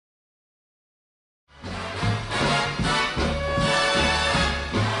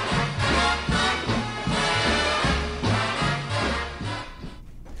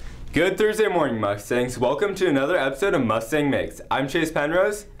Good Thursday morning, Mustangs. Welcome to another episode of Mustang Mix. I'm Chase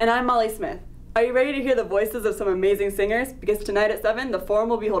Penrose. And I'm Molly Smith. Are you ready to hear the voices of some amazing singers? Because tonight at 7, the Forum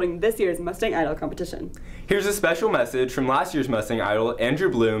will be holding this year's Mustang Idol competition. Here's a special message from last year's Mustang Idol,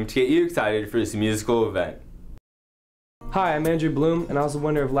 Andrew Bloom, to get you excited for this musical event. Hi, I'm Andrew Bloom, and I was the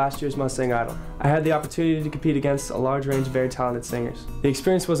winner of last year's Mustang Idol. I had the opportunity to compete against a large range of very talented singers. The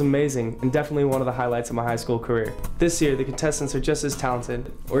experience was amazing, and definitely one of the highlights of my high school career. This year, the contestants are just as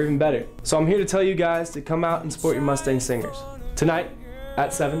talented, or even better. So I'm here to tell you guys to come out and support your Mustang singers. Tonight,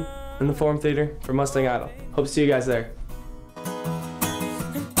 at 7, in the Forum Theater for Mustang Idol. Hope to see you guys there.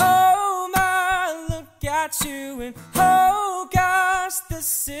 And oh my, look at you, and oh gosh,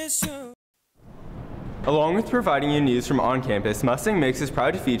 this is you. Along with providing you news from on campus, Mustang Mix is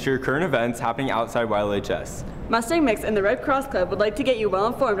proud to feature current events happening outside YLHS. Mustang Mix and the Red Cross Club would like to get you well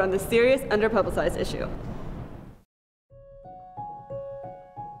informed on this serious, underpublicized issue.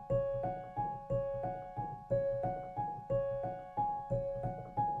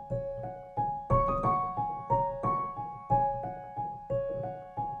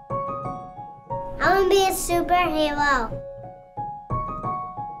 I want to be a superhero.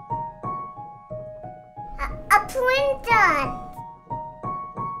 A printer.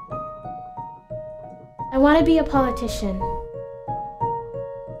 I want to be a politician.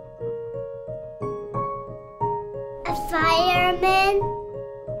 A fireman.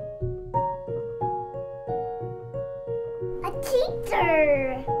 A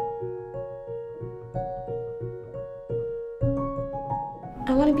teacher.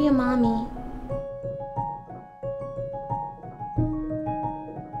 I want to be a mommy.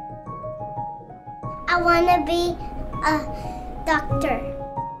 I want to be a doctor.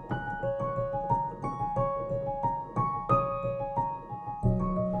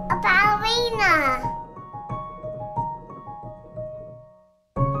 A ballerina.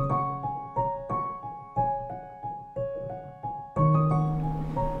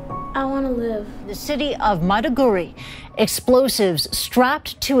 I want to live. The city of Maiduguri, explosives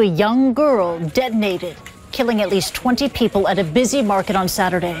strapped to a young girl detonated, killing at least 20 people at a busy market on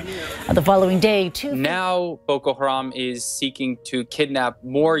Saturday. The following day, Now, Boko Haram is seeking to kidnap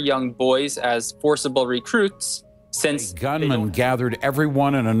more young boys as forcible recruits since gunmen gathered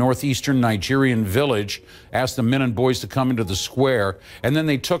everyone in a northeastern Nigerian village, asked the men and boys to come into the square, and then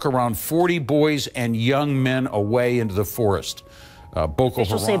they took around 40 boys and young men away into the forest.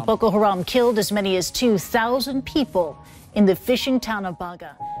 Officials say Boko Haram killed as many as 2,000 people in the fishing town of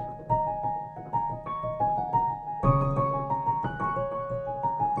Baga.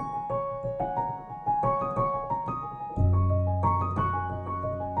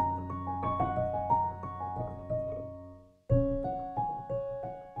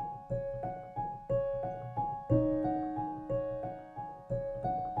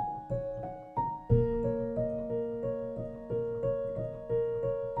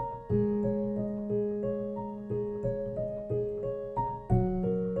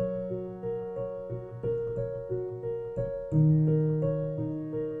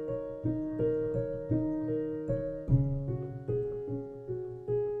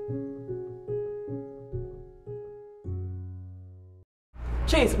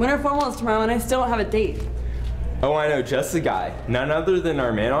 Chase, Winter Formal is tomorrow and I still don't have a date. Oh, I know just the guy. None other than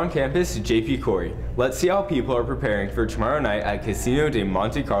our man on campus, JP Corey. Let's see how people are preparing for tomorrow night at Casino de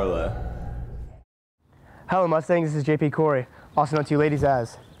Monte Carlo. Hello Mustangs, this is JP Corey, also known to you ladies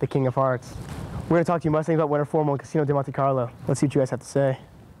as the King of Hearts. We're going to talk to you Mustangs about Winter Formal and Casino de Monte Carlo. Let's see what you guys have to say.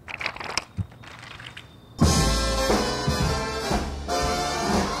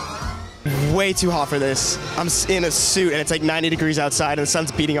 Way too hot for this. I'm in a suit and it's like 90 degrees outside and the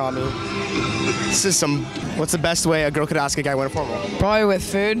sun's beating on me. This is what's the best way a girl could ask a guy winter formal? Probably with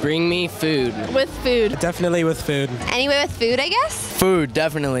food. Bring me food. With food. Definitely with food. Anyway with food, I guess? Food,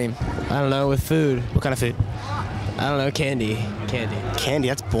 definitely. I don't know, with food. What kind of food? I don't know, candy. Candy,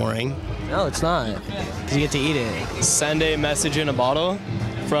 that's boring. No, it's not. Because you get to eat it. Send a message in a bottle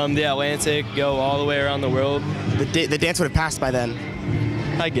from the Atlantic, go all the way around the world. The dance would have passed by then.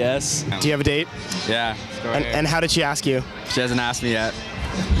 I guess. Do you have a date? Yeah. And how did she ask you? She hasn't asked me yet.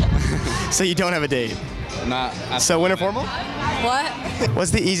 So you don't have a date? Not. So winter formal? What?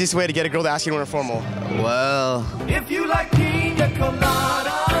 What's the easiest way to get a girl to ask you to winter formal? Well. If you like pina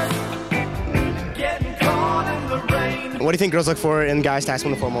coladas, getting caught in the rain. What do you think girls look for in guys to ask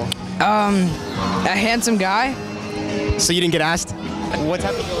winter formal? A handsome guy. So you didn't get asked? What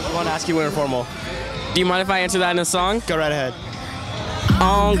type of girl would want to ask you winter formal? Do you mind if I answer that in a song? Go right ahead.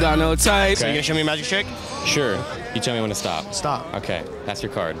 I don't got no type. So you gonna show me a magic trick? Sure. You tell me when to stop. Stop. Okay, that's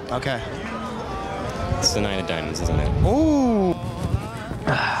your card. Okay. It's the 9 of diamonds, isn't it? Ooh.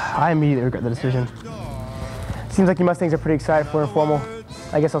 I immediately regret the decision. Seems like you Mustangs are pretty excited for informal.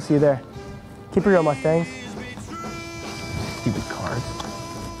 I guess I'll see you there. Keep it real, Mustangs. Stupid cards.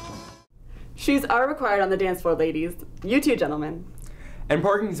 Shoes are required on the dance floor, ladies. You too, gentlemen. And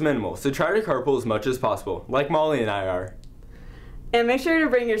parking's minimal, so try to carpool as much as possible, like Molly and I are. And make sure to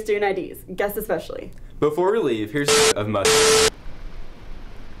bring your student IDs, guests especially. Before we leave, here's of Mustang.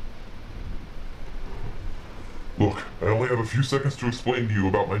 Look, I only have a few seconds to explain to you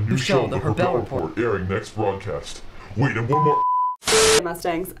about my new show, The Herbell Report, airing next broadcast. Wait, and one more. Hey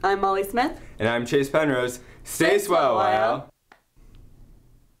Mustangs, I'm Molly Smith. And I'm Chase Penrose. Stay swell, YL.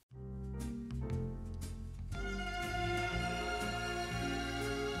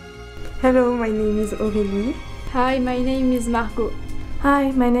 Hello, my name is Aurélie. Hi, my name is Margot. Hi,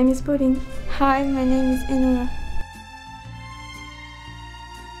 my name is Pauline. Hi, my name is Enora.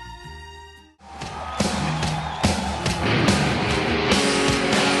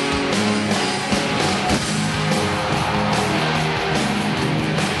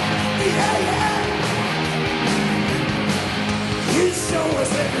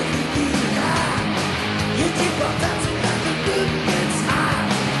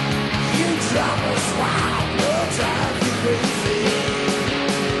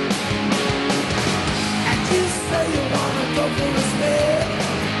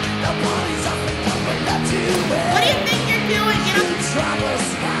 What do you think you're doing?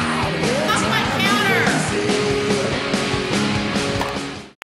 Get up!